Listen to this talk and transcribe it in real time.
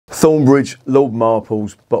Thornbridge Lord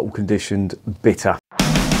Marples bottle conditioned bitter.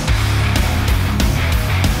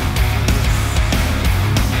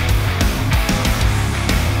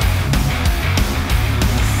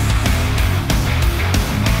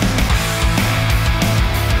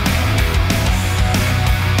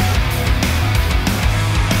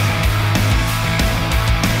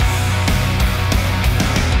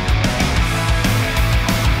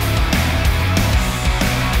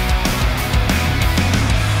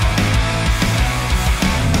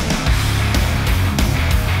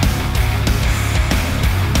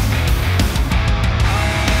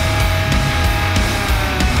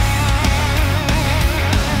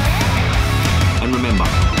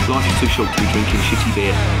 Life is too short to be drinking shitty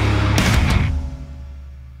beer.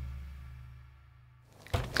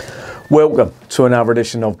 Welcome to another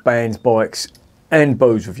edition of Bands, Bikes and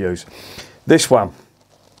Booze Reviews. This one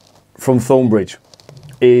from Thornbridge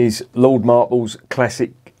is Lord Marples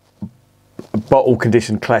Classic Bottle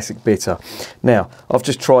Conditioned Classic Bitter. Now, I've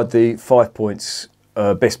just tried the 5 points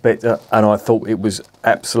best bitter and I thought it was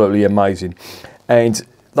absolutely amazing. And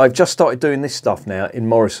they've just started doing this stuff now in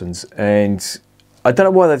Morrison's, and I don't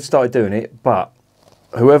know why they've started doing it, but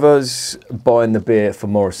whoever's buying the beer for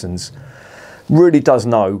Morrison's really does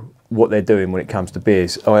know what they're doing when it comes to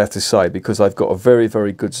beers, I have to say, because they've got a very,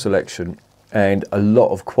 very good selection and a lot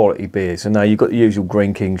of quality beers. And now you've got the usual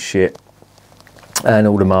Green King shit and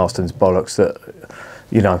all the Marston's bollocks that,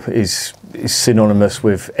 you know, is synonymous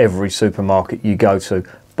with every supermarket you go to.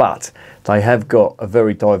 But they have got a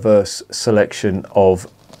very diverse selection of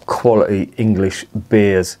quality English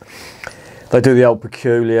beers. They do the Old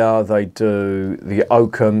Peculiar, they do the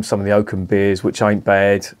Oakham, some of the Oakham beers, which ain't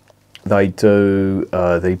bad. They do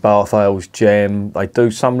the Bath Ales Gem. They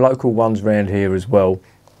do some local ones around here as well.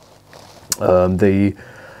 The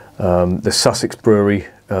Sussex Brewery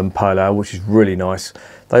Pale Ale, which is really nice.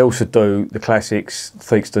 They also do the classics,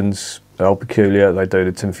 Theakston's, Old Peculiar. They do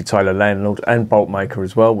the Timothy Taylor Landlord and Boltmaker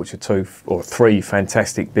as well, which are 2 or 3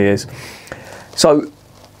 fantastic beers. So,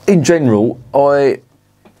 in general,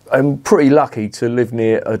 I'm pretty lucky to live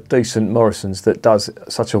near a decent Morrison's that does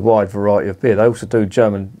such a wide variety of beer. They also do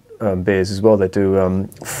German beers as well. They do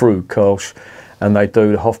Früh Kolsch, and they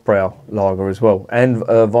do the Hofbrau lager as well, and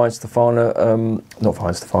Weihenstephaner, not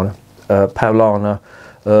Weihenstephaner, Paulaner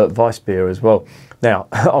Weissbier as well. Now,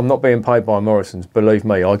 I'm not being paid by Morrison's, believe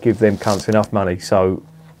me, I give them cunts enough money, so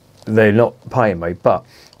they're not paying me, but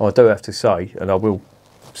I do have to say, and I will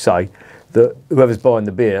say, that whoever's buying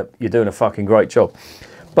the beer, you're doing a fucking great job.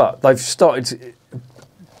 But they've started,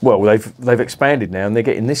 well, they've expanded now, and they're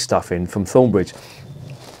getting this stuff in from Thornbridge.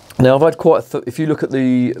 Now, I've had quite if you look at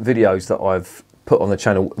the videos that I've put on the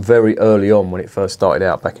channel very early on when it first started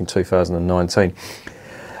out back in 2019,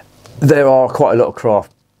 there are quite a lot of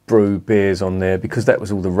craft brew beers on there because that was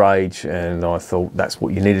all the rage, and I thought that's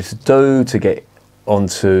what you needed to do to get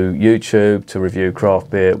onto YouTube to review craft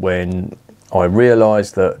beer, when I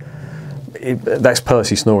realised that, that's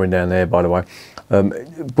Percy snoring down there, by the way.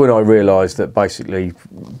 When I realised that basically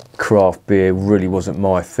craft beer really wasn't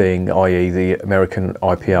my thing, i.e. the American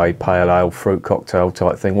IPA, pale ale, fruit cocktail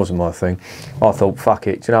type thing wasn't my thing, I thought, fuck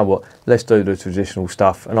it, do you know what, let's do the traditional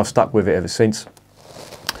stuff, and I've stuck with it ever since.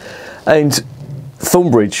 And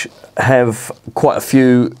Thornbridge have quite a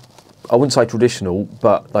few, I wouldn't say traditional,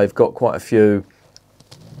 but they've got quite a few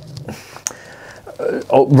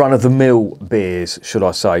run-of-the-mill beers, should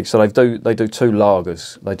I say. So they do 2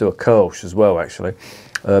 lagers. They do a Kolsch as well, actually.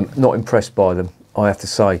 Not impressed by them, I have to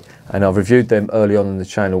say. And I've reviewed them early on in the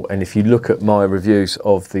channel. And if you look at my reviews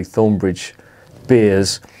of the Thornbridge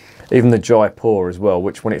beers, even the Jaipur as well,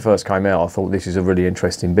 which when it first came out, I thought this is a really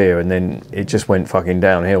interesting beer. And then it just went fucking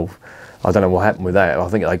downhill. I don't know what happened with that. I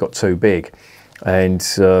think they got too big. And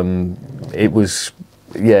it was,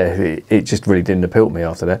 yeah, it just really didn't appeal to me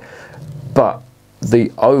after that. But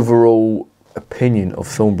the overall opinion of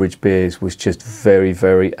Thornbridge beers was just very,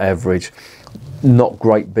 very average. Not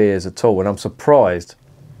great beers at all, and I'm surprised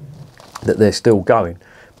that they're still going.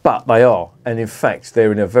 But they are, and in fact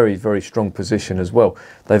they're in a very, very strong position as well.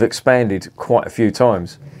 They've expanded quite a few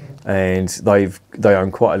times, and they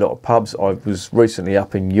own quite a lot of pubs. I was recently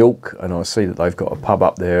up in York, and I see that they've got a pub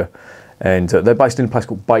up there, and they're based in a place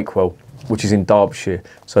called Bakewell, which is in Derbyshire.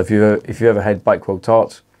 So if you ever had Bakewell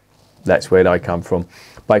tarts, that's where they come from.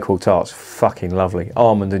 Bakewell tarts, fucking lovely.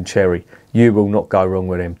 Almond and cherry. You will not go wrong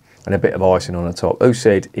with them. And a bit of icing on the top. Who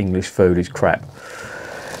said English food is crap?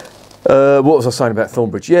 What was I saying about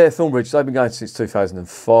Thornbridge? Yeah, Thornbridge, they've been going since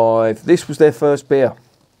 2005. This was their first beer.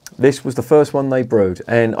 This was the first one they brewed.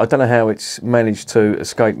 And I don't know how it's managed to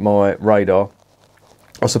escape my radar.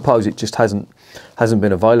 I suppose it just hasn't hasn't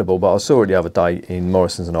been available, but I saw it the other day in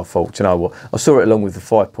Morrison's and I thought, you know what, I saw it along with the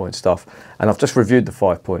 5 Point stuff, and I've just reviewed the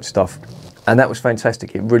 5 Point stuff, and that was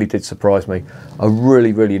fantastic. It really did surprise me. A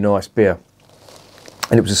really, really nice beer.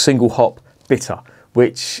 And it was a single hop bitter,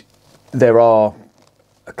 which there are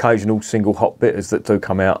occasional single hop bitters that do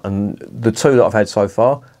come out, and the two that I've had so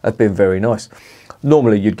far have been very nice.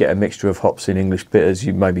 Normally you'd get a mixture of hops in English bitters.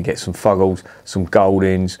 You maybe get some Fuggles, some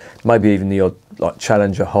Goldings, maybe even the odd like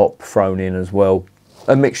Challenger hop thrown in as well.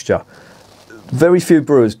 A mixture. Very few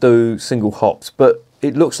brewers do single hops, but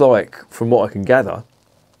it looks like, from what I can gather,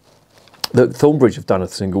 that Thornbridge have done a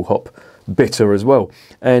single hop bitter as well.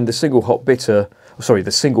 And the single hop bitter, sorry,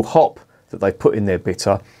 the single hop that they put in their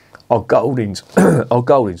bitter are Goldings. are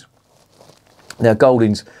Goldings. Now,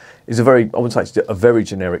 Goldings is a very, I wouldn't say it's a very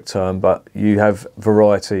generic term, but you have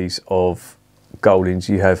varieties of Goldings.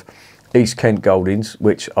 You have East Kent Goldings,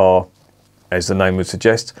 which are, as the name would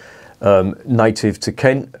suggest, native to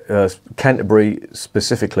Kent. Canterbury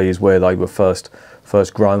specifically is where they were first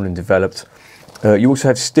grown and developed. You also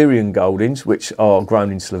have Styrian Goldings, which are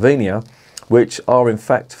grown in Slovenia, which are in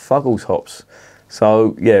fact Fuggles hops.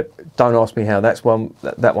 So yeah, don't ask me how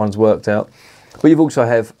that one's worked out. But you've also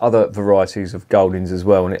have other varieties of Goldings as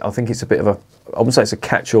well, and I think it's a bit of a, I wouldn't say it's a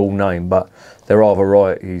catch-all name, but there are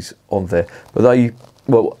varieties on there. But they,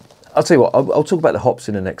 well, I'll tell you what, I'll talk about the hops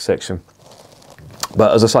in the next section.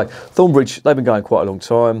 But as I say, Thornbridge, they've been going quite a long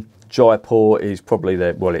time. Jaipur is probably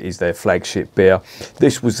their, well, it is their flagship beer.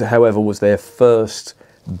 This was, however, was their first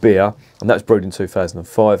beer, and that was brewed in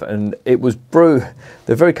 2005, and it was brewed,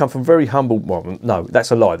 they come from very humble, well, no,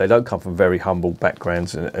 that's a lie, they don't come from very humble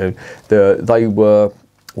backgrounds, and they were,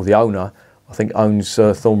 well, the owner, I think, owns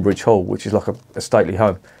Thornbridge Hall, which is like a stately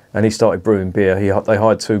home, and he started brewing beer. They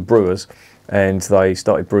hired two brewers, and they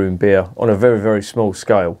started brewing beer on a very, very small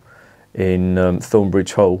scale in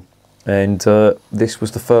Thornbridge Hall, and this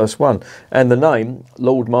was the first one. And the name,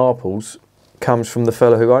 Lord Marples, comes from the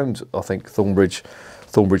fella who owned, I think, Thornbridge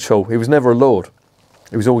Hall. He was never a lord.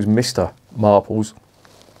 He was always Mr. Marples.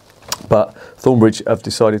 But Thornbridge have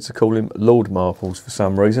decided to call him Lord Marples for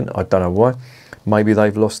some reason. I don't know why. Maybe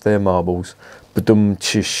they've lost their marbles.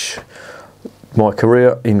 Badum-chish. My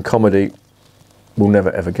career in comedy will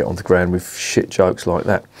never ever get onto ground with shit jokes like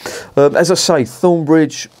that. As I say,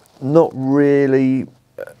 Thornbridge, not really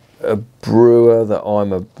a brewer that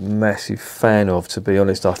I'm a massive fan of, to be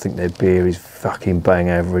honest. I think their beer is fucking bang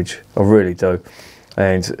average. I really do.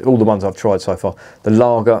 And all the ones I've tried so far, the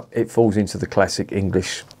lager, it falls into the classic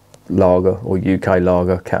English lager or UK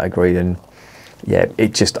lager category, and yeah,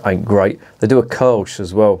 it just ain't great. They do a Kölsch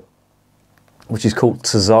as well, which is called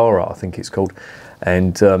Tazara, I think it's called,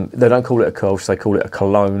 and they don't call it a Kölsch, they call it a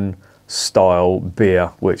Cologne style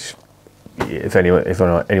beer, which if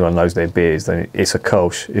anyone knows their beers, then it's a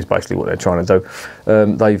Kölsch is basically what they're trying to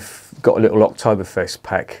do. They've got a little Oktoberfest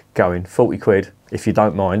pack going, 40 quid if you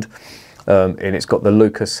don't mind. And it's got the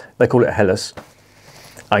Lucas, they call it a Helles,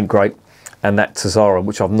 ain't great, and that Tazara,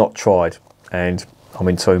 which I've not tried, and I'm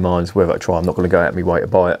in two minds whether I try. I'm not going to go out of my way to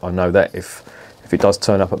buy it. I know that if it does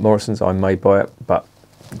turn up at Morrison's, I may buy it, but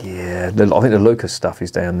yeah, I think the Lucas stuff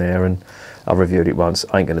is down there, and I reviewed it once.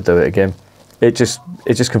 I ain't going to do it again. It just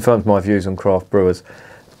confirms my views on craft brewers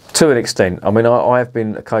to an extent. I mean, I have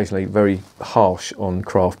been occasionally very harsh on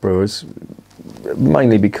craft brewers,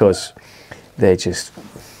 mainly because they're just,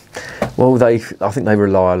 well, I think they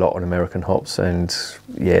rely a lot on American hops, and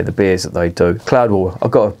yeah, the beers that they do. Cloudwater,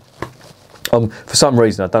 I've got for some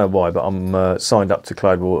reason, I don't know why, but I'm signed up to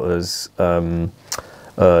Cloudwater's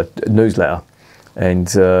newsletter, and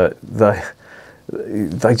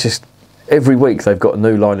they just, every week they've got a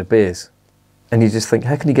new line of beers, and you just think,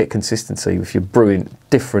 how can you get consistency if you're brewing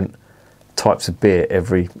different types of beer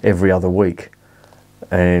every other week?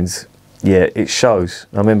 And yeah, it shows.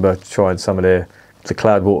 I remember trying some of the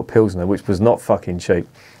Cloudwater Pilsner, which was not fucking cheap.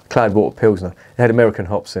 Cloudwater Pilsner, it had American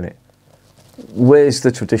hops in it. Where's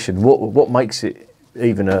the tradition? What makes it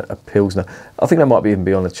even a Pilsner? I think that might even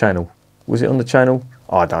be on the channel. Was it on the channel?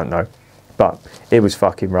 I don't know. But it was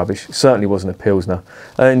fucking rubbish. It certainly wasn't a Pilsner.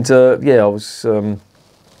 And yeah, I was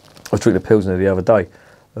drinking a Pilsner the other day.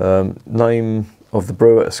 Name of the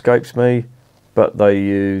brewer escapes me, but they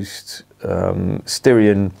used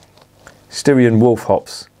Styrian Wolf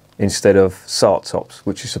hops instead of Sarts hops,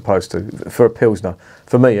 which is supposed to, for a Pilsner.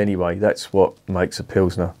 For me anyway, that's what makes a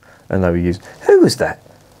Pilsner. And they were using, who was that?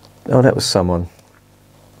 Oh, that was someone.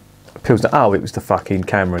 Pilsner, oh, it was the fucking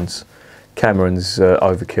Cameron's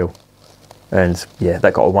Overkill. And yeah,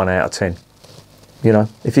 that got a 1 out of 10. You know,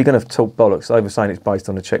 if you're going to talk bollocks, they were saying it's based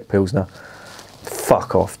on a Czech Pilsner.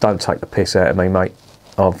 Fuck off, don't take the piss out of me, mate.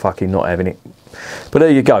 I'm fucking not having it. But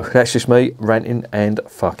there you go, that's just me ranting and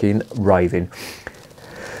fucking raving.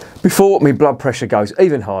 Before my blood pressure goes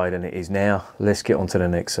even higher than it is now, let's get on to the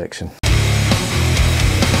next section.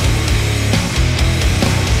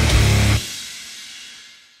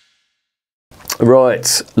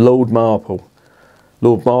 Right, Lord Marples,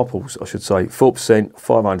 I should say, 4%,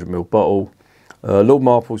 500ml bottle. Lord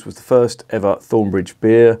Marples was the first ever Thornbridge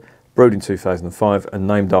beer, brewed in 2005 and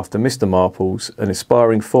named after Mr. Marples, an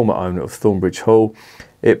aspiring former owner of Thornbridge Hall.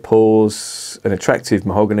 It pours an attractive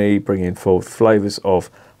mahogany, bringing forth flavours of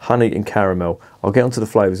honey and caramel. I'll get onto the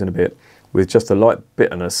flavours in a bit, with just a light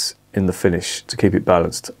bitterness in the finish to keep it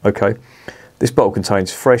balanced. Okay. This bottle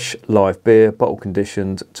contains fresh live beer, bottle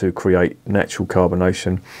conditioned to create natural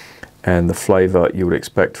carbonation and the flavour you would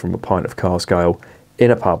expect from a pint of cask ale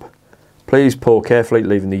in a pub. Please pour carefully,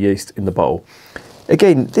 leaving the yeast in the bottle.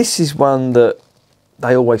 Again, this is one that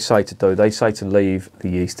they always say to do. They say to leave the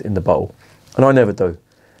yeast in the bottle, and I never do.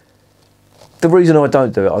 The reason I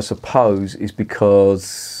don't do it, I suppose, is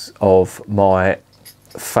because of my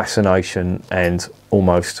fascination and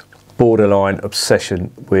almost borderline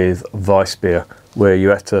obsession with Weiss beer, where you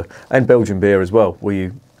have to, and Belgian beer as well, where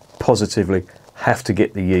you positively have to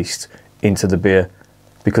get the yeast into the beer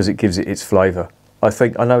because it gives it its flavour.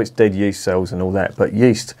 I know it's dead yeast cells and all that, but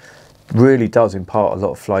yeast really does impart a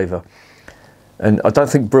lot of flavour. And I don't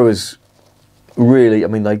think brewers really, I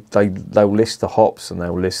mean, they'll list the hops and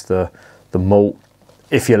they'll list the malt,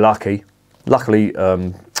 if you're lucky. Luckily,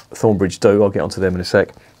 Thornbridge do, I'll get onto them in a sec.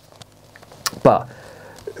 But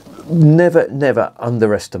never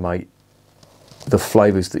underestimate the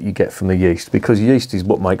flavours that you get from the yeast, because yeast is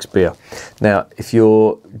what makes beer. Now, if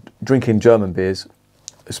you're drinking German beers,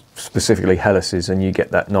 specifically Hellas's, and you get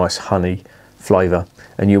that nice honey flavour,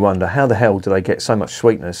 and you wonder how the hell do they get so much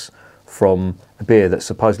sweetness from a beer that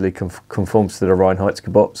supposedly conforms to the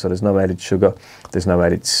Reinheitsgebot, so there's no added sugar, there's no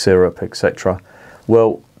added syrup, etc.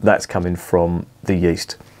 Well, that's coming from the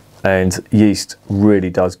yeast. And yeast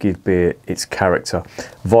really does give beer its character.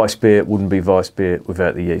 Weiss beer wouldn't be Weiss beer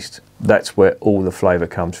without the yeast. That's where all the flavour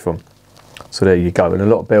comes from. So there you go. And a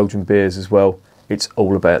lot of Belgian beers as well, it's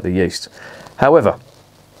all about the yeast. However,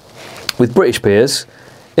 with British beers,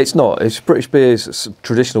 it's not. It's British beers,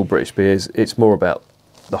 traditional British beers, it's more about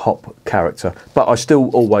the hop character. But I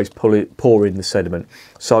still always pour in the sediment.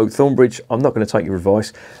 So Thornbridge, I'm not going to take your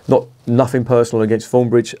advice. Nothing personal against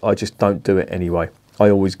Thornbridge, I just don't do it anyway. I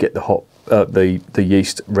always get the hop, the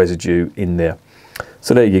yeast residue in there.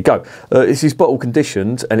 So there you go. This is bottle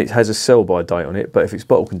conditioned and it has a sell-by date on it, but if it's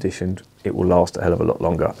bottle conditioned, it will last a hell of a lot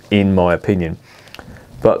longer, in my opinion.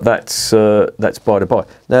 But that's by the by.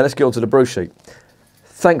 Now let's get on to the brew sheet.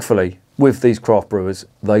 Thankfully, with these craft brewers,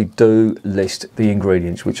 they do list the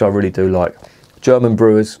ingredients, which I really do like. German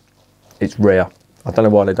brewers, it's rare. I don't know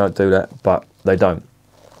why they don't do that, but they don't.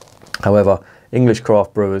 However, English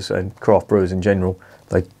craft brewers and craft brewers in general,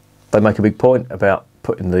 they make a big point about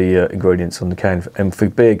putting the ingredients on the can, and for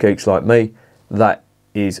beer geeks like me, that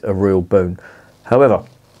is a real boon. However,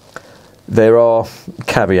 there are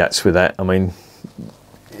caveats with that. I mean,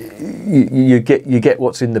 you get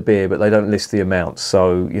what's in the beer, but they don't list the amount.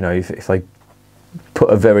 So you know, if they put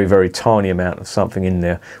a very, very tiny amount of something in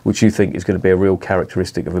there, which you think is going to be a real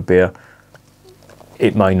characteristic of a beer,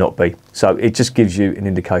 it may not be. So it just gives you an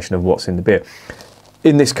indication of what's in the beer.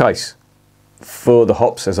 In this case, for the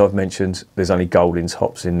hops, as I've mentioned, there's only Goldings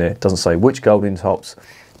hops in there. It doesn't say which Goldings hops,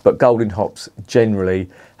 but Golding hops generally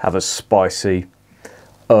have a spicy,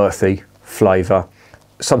 earthy flavour.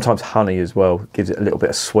 Sometimes honey as well, gives it a little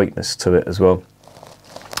bit of sweetness to it as well.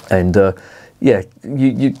 And yeah,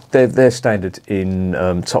 they're standard in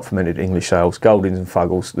top fermented English ales. Goldings and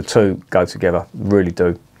Fuggles, the two go together, really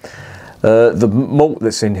do. The malt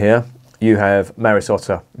that's in here, you have Maris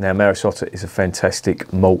Otter. Now, Maris Otter is a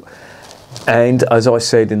fantastic malt. And as I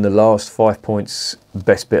said in the last 5 points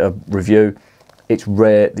best bitter review, it's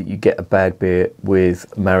rare that you get a bad beer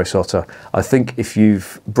with Maris Otter. I think if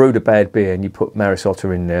you've brewed a bad beer and you put Maris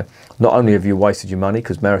Otter in there, not only have you wasted your money,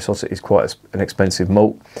 because Maris Otter is quite an expensive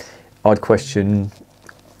malt, I'd question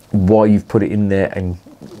why you've put it in there and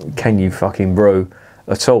can you fucking brew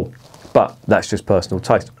at all. But that's just personal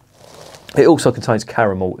taste. It also contains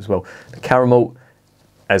caramel as well. The caramel,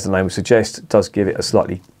 as the name would suggest, does give it a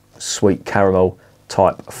slightly sweet caramel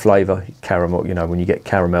type flavour. Caramel, you know, when you get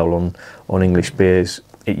caramel on English beers,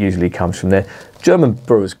 it usually comes from there. German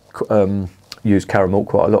brewers use caramel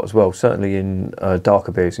quite a lot as well, certainly in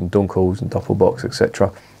darker beers, in Dunkels and Doppelbocks,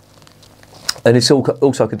 etc. And it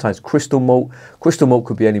also contains crystal malt. Crystal malt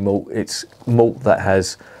could be any malt. It's malt that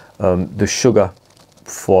has the sugar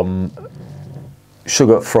from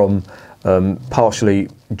partially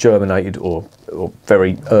germinated or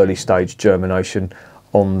very early stage germination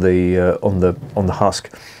on the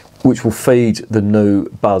husk, which will feed the new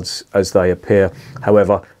buds as they appear.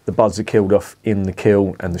 However, the buds are killed off in the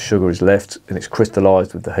kiln and the sugar is left, and it's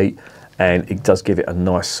crystallised with the heat, and it does give it a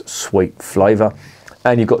nice sweet flavour.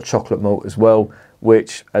 And you've got chocolate malt as well,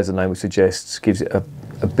 which, as the name suggests, gives it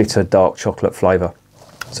a bitter dark chocolate flavour.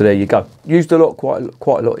 So there you go. Used a lot,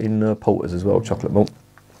 quite a lot in porters as well, chocolate malt.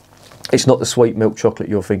 It's not the sweet milk chocolate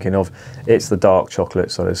you're thinking of, it's the dark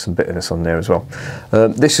chocolate, so there's some bitterness on there as well.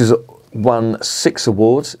 This has won 6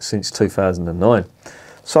 awards since 2009.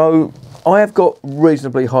 So I have got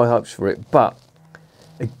reasonably high hopes for it, but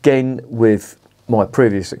again, with my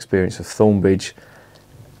previous experience of Thornbridge,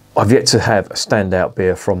 I've yet to have a standout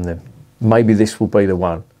beer from them. Maybe this will be the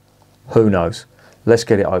one. Who knows? Let's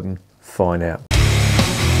get it open, find out.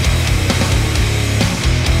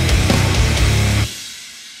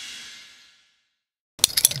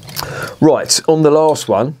 Right, on the last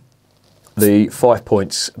one, the 5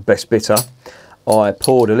 Points Best Bitter, I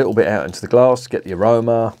poured a little bit out into the glass to get the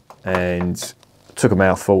aroma and took a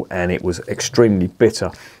mouthful, and it was extremely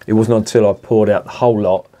bitter. It wasn't until I poured out the whole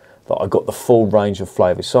lot that I got the full range of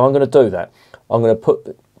flavours. So I'm going to do that. I'm going to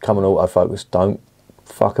put, come on autofocus, don't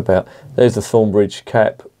fuck about. There's the Thornbridge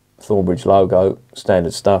cap, Thornbridge logo,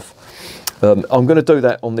 standard stuff. I'm going to do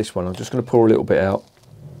that on this one. I'm just going to pour a little bit out,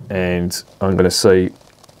 and I'm going to see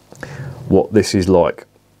what this is like.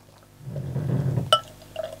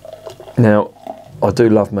 Now, I do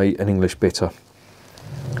love me an English bitter,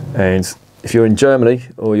 and if you're in Germany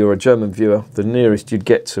or you're a German viewer, the nearest you'd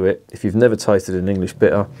get to it, if you've never tasted an English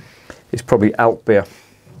bitter, is probably alt beer,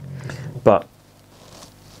 but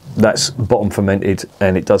that's bottom fermented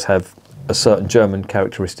and it does have a certain German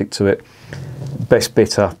characteristic to it. Best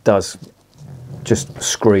bitter does just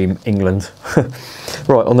scream England.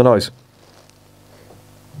 Right, on the nose.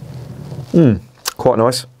 Quite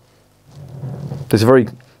nice. There's a very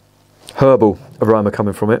herbal aroma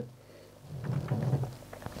coming from it,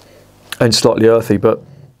 and slightly earthy, but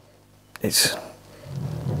it's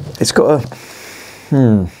got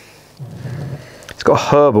a it's got a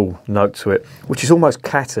herbal note to it, which is almost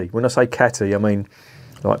catty. When I say catty, I mean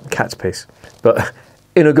like cat's piss, but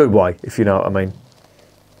in a good way, if you know what I mean.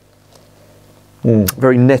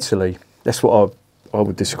 Very nettily. That's what I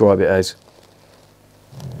would describe it as.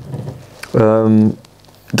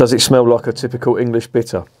 Does it smell like a typical English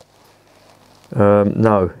bitter?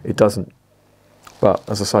 No, it doesn't. But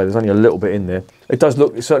as I say, there's only a little bit in there. It does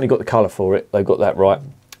look, it's certainly got the colour for it. They've got that right.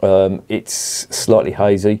 It's slightly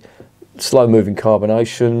hazy, slow moving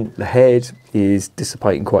carbonation. The head is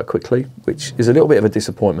dissipating quite quickly, which is a little bit of a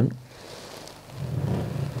disappointment.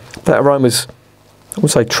 That aroma's, I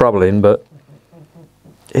wouldn't say troubling, but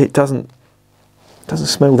it doesn't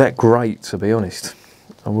smell that great, to be honest.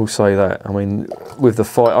 I will say that. I mean, with the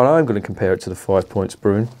I'm going to compare it to the 5 Points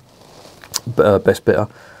Brewing Best Bitter,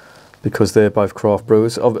 because they're both craft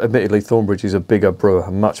brewers. Admittedly, Thornbridge is a bigger brewer,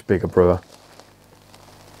 a much bigger brewer.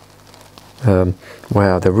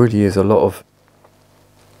 Wow, there really is a lot of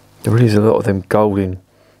them golden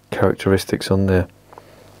characteristics on there.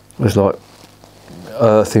 There's like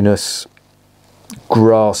earthiness,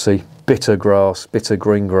 grassy, bitter grass, bitter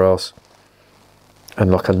green grass, and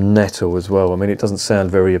like a nettle as well. I mean, it doesn't sound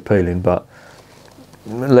very appealing, but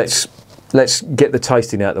let's get the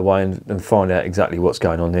tasting out of the way and find out exactly what's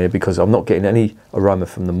going on here, because I'm not getting any aroma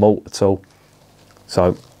from the malt at all.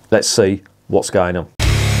 So let's see what's going on.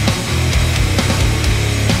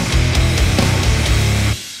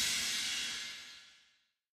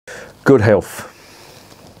 Good health.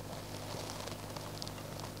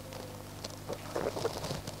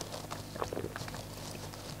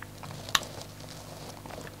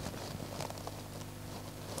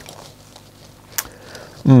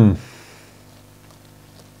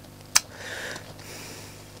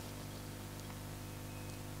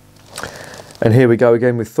 And here we go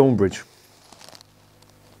again with Thornbridge.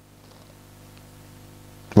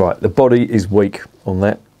 Right, the body is weak on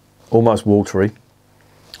that, almost watery.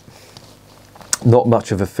 Not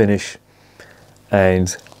much of a finish,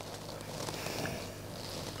 and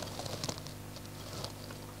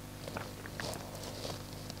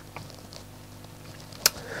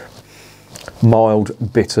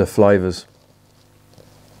mild bitter flavours.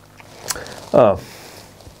 Oh,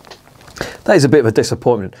 that is a bit of a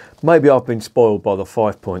disappointment. Maybe I've been spoiled by the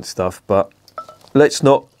 5 Point stuff, but let's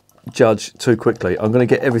not judge too quickly. I'm going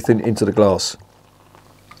to get everything into the glass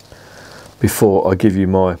before I give you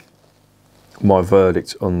my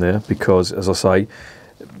verdict on there, because as I say,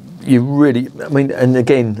 you really, I mean, and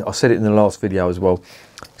again, I said it in the last video as well,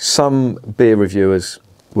 some beer reviewers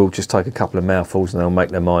will just take a couple of mouthfuls and they'll make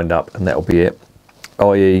their mind up, and that'll be it.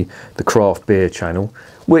 I.e. the craft beer channel,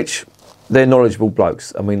 which they're knowledgeable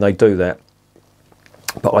blokes. I mean, they do that.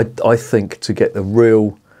 But I think to get the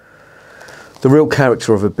real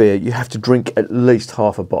character of a beer, you have to drink at least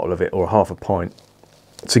half a bottle of it, or half a pint,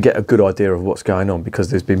 to get a good idea of what's going on. Because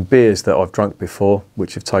there's been beers that I've drunk before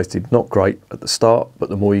which have tasted not great at the start, but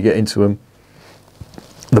the more you get into them,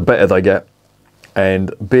 the better they get.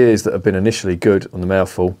 And beers that have been initially good on the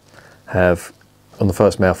mouthful have, on the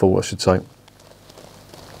first mouthful I should say,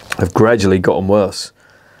 have gradually gotten worse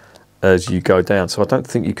as you go down. So I don't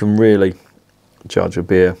think you can really judge a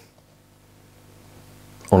beer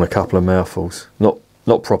on a couple of mouthfuls. Not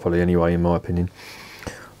properly anyway, in my opinion.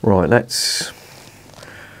 Right, that's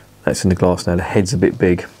in the glass now. The head's a bit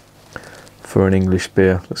big for an English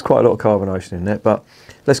beer. There's quite a lot of carbonation in that, but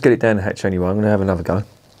let's get it down the hatch anyway. I'm going to have another go.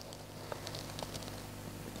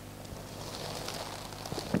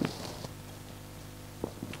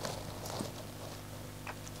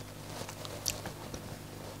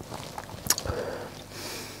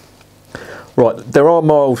 Right, there are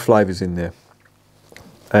mild flavours in there,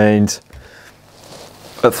 and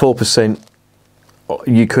at 4%,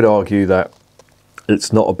 you could argue that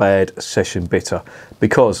it's not a bad session bitter,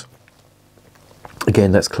 because,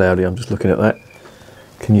 again, that's cloudy. I'm just looking at that.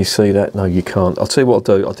 Can you see that? No, you can't. I'll tell you what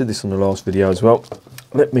I'll do. I did this on the last video as well.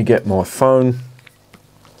 Let me get my phone.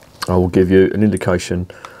 I will give you an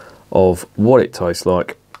indication of what it tastes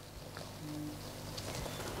like.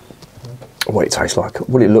 What it tastes like,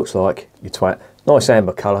 what it looks like, you twat. Nice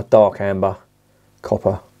amber colour, dark amber,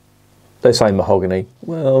 copper. They say mahogany.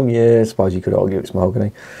 Well, yeah, I suppose you could argue it's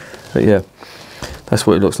mahogany. But yeah, that's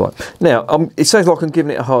what it looks like. Now, it sounds like I'm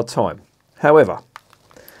giving it a hard time. However,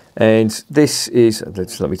 and this is,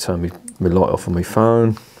 let me turn my light off on my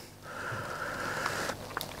phone.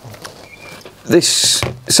 This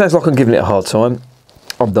sounds like I'm giving it a hard time.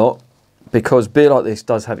 I'm not, because beer like this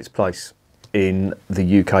does have its place in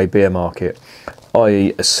the UK beer market,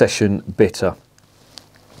 i.e. a session bitter.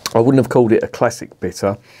 I wouldn't have called it a classic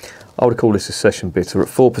bitter. I would call this a session bitter. At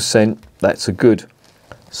 4%, that's a good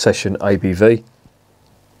session ABV.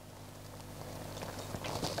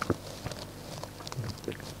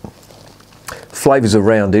 Flavours are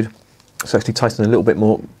rounded. It's actually tasting a little bit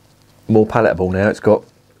more palatable now. It's got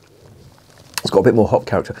a bit more hop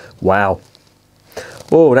character. Wow.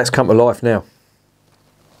 Oh, that's come to life now.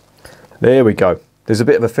 There we go. There's a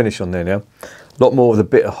bit of a finish on there now. A lot more of the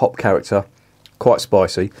bitter hop character. Quite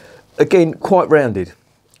spicy. Again, quite rounded.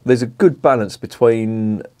 There's a good balance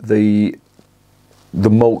between the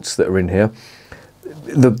malts that are in here.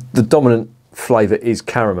 The dominant flavour is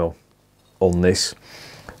caramel on this.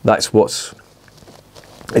 That's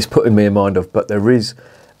it's putting me in mind of, but there is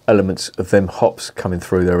elements of them hops coming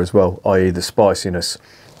through there as well, i.e. the spiciness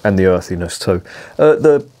and the earthiness too.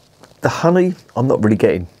 The honey, I'm not really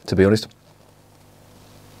getting, to be honest.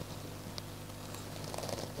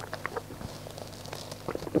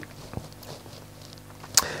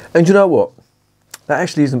 And you know what? That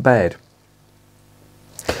actually isn't bad.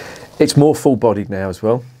 It's more full-bodied now as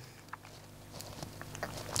well.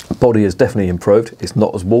 Body has definitely improved. It's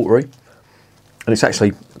not as watery. And it's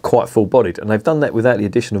actually quite full-bodied. And they've done that without the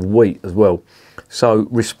addition of wheat as well. So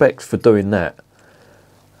respect for doing that.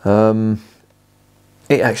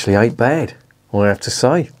 It actually ain't bad, I have to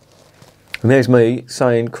say. And there's me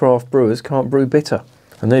saying craft brewers can't brew bitter.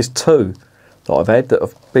 And there's two that I've had that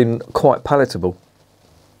have been quite palatable.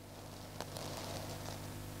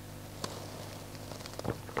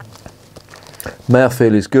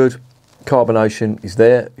 Mouthfeel is good. Carbonation is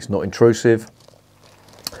there. It's not intrusive.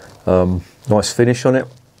 Nice finish on it.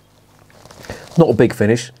 Not a big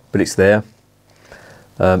finish, but it's there.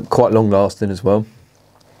 Quite long lasting as well.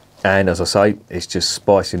 And as I say, it's just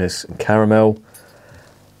spiciness and caramel.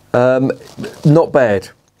 Not bad.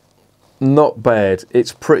 Not bad.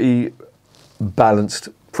 It's pretty balanced,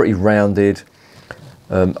 pretty rounded.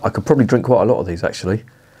 I could probably drink quite a lot of these actually.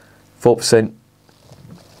 4%.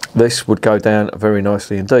 This would go down very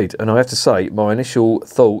nicely indeed. And I have to say, my initial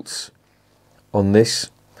thoughts on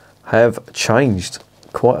this have changed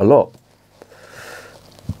quite a lot.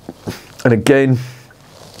 And again,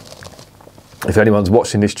 if anyone's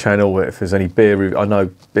watching this channel, if there's any beer, I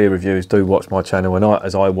know beer reviewers do watch my channel, and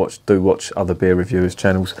do watch other beer reviewers'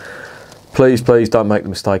 channels. Please don't make the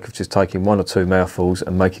mistake of just taking one or two mouthfuls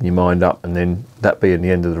and making your mind up, and then that being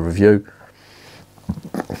the end of the review.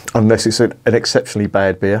 Unless it's an exceptionally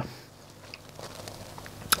bad beer,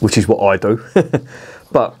 which is what I do.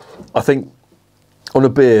 But I think on a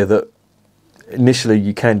beer that initially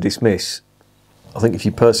you can dismiss, I think if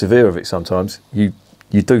you persevere with it sometimes, you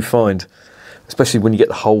do find, especially when you get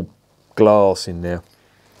the whole glass in there.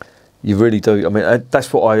 You really do. I mean,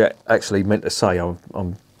 that's what I actually meant to say.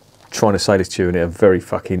 I'm trying to say this to you in a very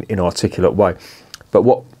fucking inarticulate way. But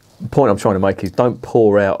what point I'm trying to make is don't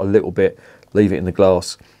pour out a little bit, leave it in the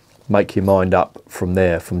glass, make your mind up from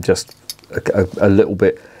there, from just a little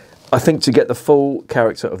bit. I think to get the full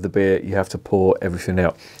character of the beer, you have to pour everything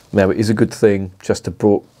out. Now, it is a good thing just to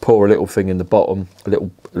pour a little thing in the bottom, a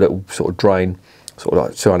little sort of drain, sort of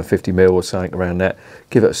like 250 ml or something around that.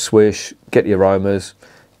 Give it a swish, get the aromas,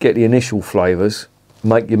 get the initial flavours,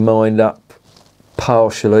 make your mind up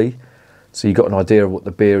partially, so you've got an idea of what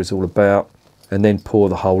the beer is all about, and then pour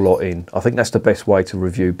the whole lot in. I think that's the best way to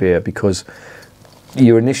review beer, because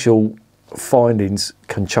your initial findings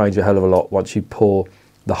can change a hell of a lot once you pour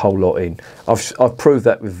the whole lot in. I've proved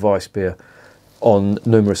that with Weiss beer on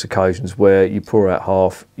numerous occasions, where you pour out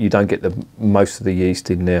half, you don't get the most of the yeast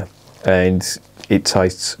in there, and it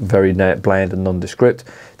tastes very bland and nondescript.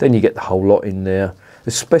 Then you get the whole lot in there,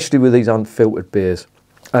 especially with these unfiltered beers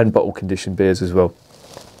and bottle conditioned beers as well.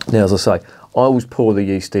 Now, as I say, I always pour the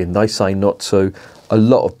yeast in. They say not to. A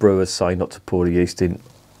lot of brewers say not to pour the yeast in.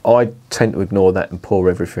 I tend to ignore that and pour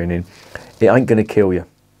everything in. It ain't going to kill you,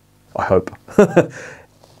 I hope.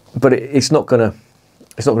 But it's not gonna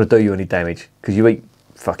do you any damage, because you eat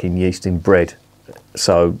fucking yeast in bread.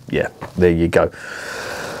 So yeah, there you go.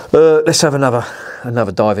 Let's have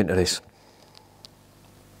another dive into this.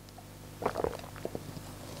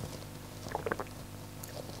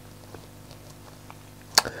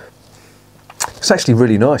 It's actually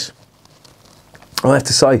really nice, I have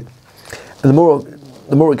to say. And the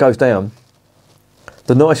more it goes down,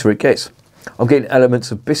 the nicer it gets. I'm getting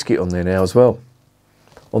elements of biscuit on there now as well,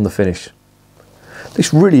 on the finish.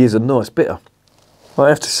 This really is a nice bitter, I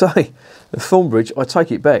have to say. At Thornbridge, I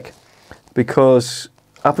take it back, because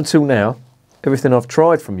up until now, everything I've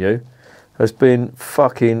tried from you has been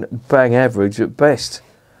fucking bang average at best.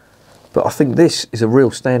 But I think this is a real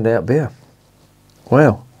standout beer.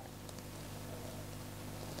 Wow.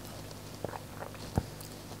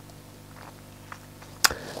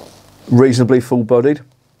 Reasonably full-bodied.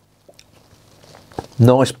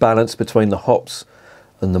 Nice balance between the hops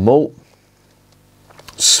and the malt.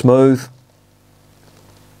 Smooth.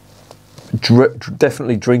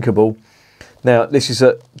 Definitely drinkable. Now, this is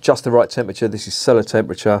at just the right temperature. This is cellar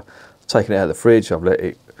temperature. I've taken it out of the fridge. I've let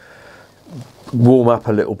it warm up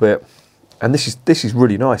a little bit. And this is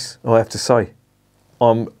really nice, I have to say.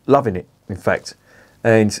 I'm loving it, in fact.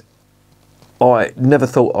 And I never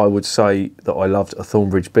thought I would say that I loved a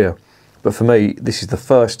Thornbridge beer. But for me, this is the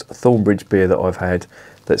first Thornbridge beer that I've had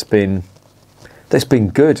that's been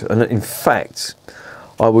good. And in fact,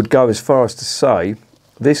 I would go as far as to say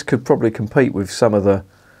this could probably compete with some of the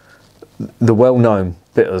well-known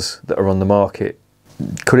bitters that are on the market.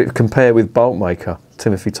 Could it compare with Bulkmaker,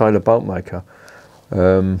 Timothy Taylor Bulkmaker?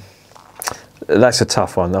 That's a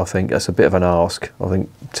tough one, I think. That's a bit of an ask. I think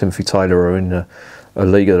Timothy Taylor are in a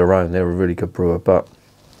league of their own. They're a really good brewer. But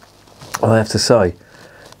I have to say,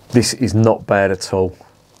 this is not bad at all.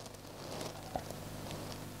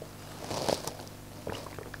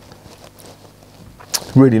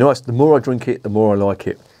 Really nice. The more I drink it, the more I like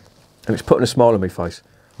it. And it's putting a smile on my face.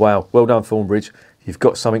 Wow, well done, Thornbridge. You've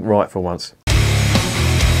got something right for once.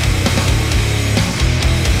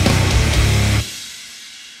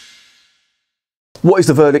 What is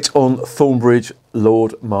the verdict on Thornbridge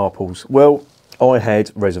Lord Marples? Well, I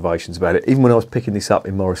had reservations about it. Even when I was picking this up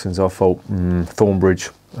in Morrison's, I thought,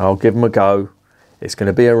 Thornbridge, I'll give them a go. It's going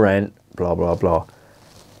to be a rant, blah blah blah.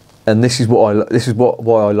 And this is why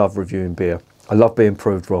I love reviewing beer. I love being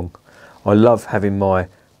proved wrong. I love having my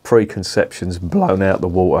preconceptions blown out the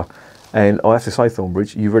water. And I have to say,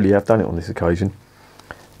 Thornbridge, you really have done it on this occasion.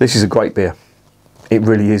 This is a great beer. It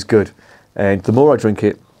really is good. And the more I drink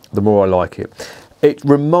it, the more I like it. It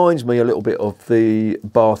reminds me a little bit of the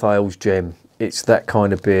Bath Ales Gem. It's that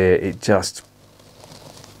kind of beer. It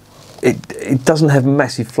doesn't have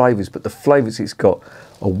massive flavours, but the flavours it's got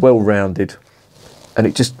are well-rounded, and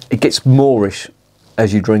it gets moreish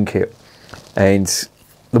as you drink it. And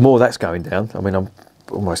the more that's going down, I mean, I'm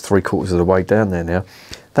almost 3/4 of the way down there now.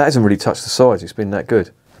 That hasn't really touched the sides. It's been that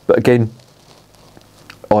good. But again,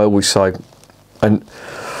 I always say, and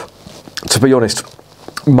to be honest,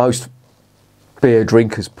 most beer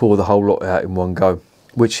drinkers pour the whole lot out in one go,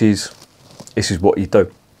 this is what you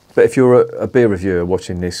do. But if you're a beer reviewer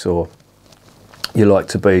watching this, or you like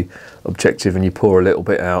to be objective and you pour a little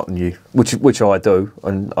bit out, and which I do,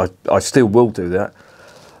 and I still will do that,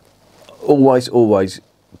 always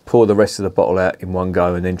pour the rest of the bottle out in one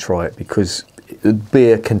go and then try it, because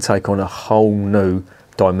beer can take on a whole new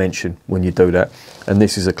dimension when you do that, and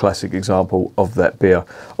this is a classic example of that beer.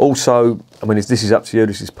 Also, I mean, this is up to you,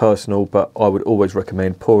 this is personal, but I would always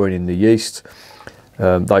recommend pouring in the yeast.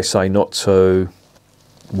 They say not to,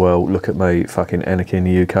 well, look at me, fucking anarchy in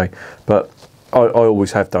the UK, but I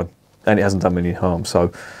always have done, and it hasn't done me any harm.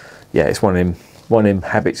 So yeah, it's one of them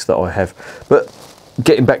habits that I have. But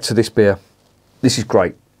getting back to this beer, this is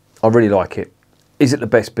great. I really like it. Is it the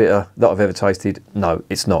best bitter that I've ever tasted? No,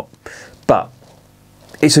 it's not. But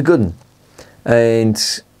it's a good one.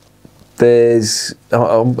 And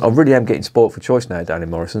I really am getting spoilt for choice now down in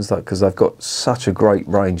Morrison's, because they've got such a great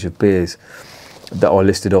range of beers that I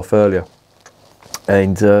listed off earlier.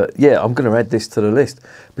 And yeah, I'm going to add this to the list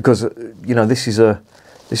because you know, this is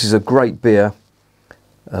a great beer.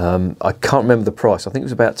 I can't remember the price. I think it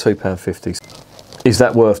was about £2.50. Is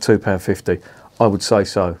that worth £2.50? I would say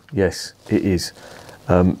so. Yes, it is.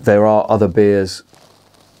 There are other beers,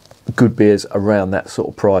 good beers around that sort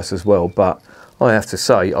of price as well, but I have to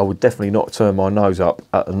say I would definitely not turn my nose up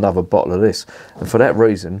at another bottle of this. And for that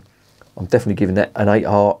reason, I'm definitely giving that an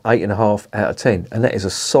 8.5 out of 10, and that is a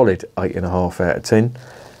solid 8.5 out of 10.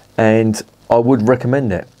 And I would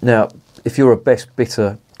recommend that. Now, if you're a best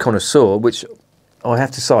bitter connoisseur, which I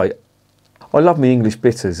have to say, I love my English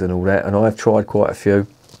bitters and all that, and I've tried quite a few.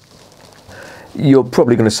 You're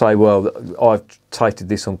probably going to say, well, I've tasted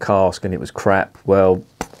this on cask and it was crap. Well,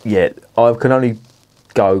 yeah, I can only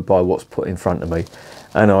go by what's put in front of me,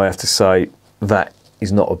 and I have to say that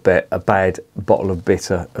is not a bad bottle of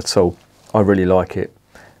bitter at all. I really like it.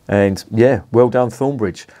 And yeah, well done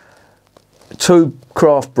Thornbridge. Two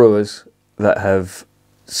craft brewers that have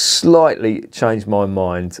slightly changed my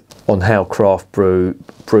mind on how craft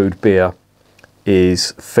brewed beer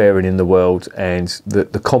is faring in the world, and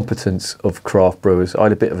the competence of craft brewers. I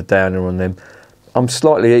had a bit of a downer on them. I'm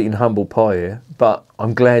slightly eating humble pie here, but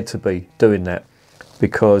I'm glad to be doing that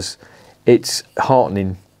because it's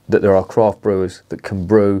heartening that there are craft brewers that can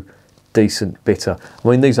brew decent bitter. I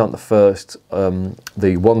mean, these aren't the first. The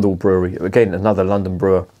Wandle Brewery, again, another London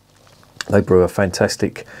brewer, they brew a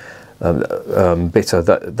fantastic bitter.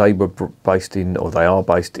 That they were based in, or they are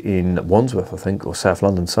based in Wandsworth, I think, or South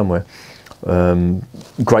London somewhere.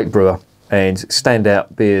 Great brewer, and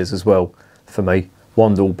standout beers as well for me.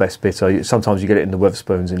 Wandle best bitter. Sometimes you get it in the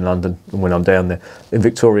Wetherspoons in London, and when I'm down there in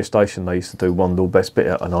Victoria Station, they used to do Wandle best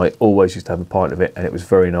bitter, and I always used to have a pint of it, and it was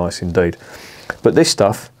very nice indeed. But this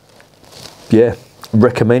stuff, yeah,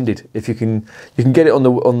 recommended. If you can get it on the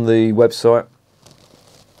website,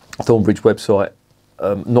 Thornbridge website.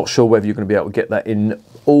 Not sure whether you're going to be able to get that in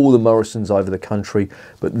all the Morrisons over the country,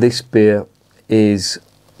 but this beer is,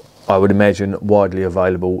 I would imagine, widely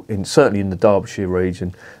available certainly in the Derbyshire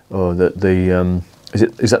region, or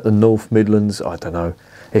is that the North Midlands? I don't know.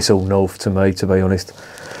 It's all north to me, to be honest.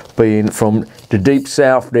 Being from the deep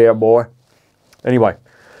south there, boy. Anyway,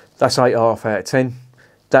 that's 8.5 out of 10.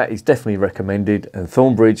 That is definitely recommended. And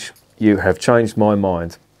Thornbridge, you have changed my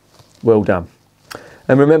mind. Well done.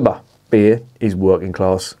 And remember, beer is working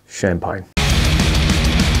class champagne.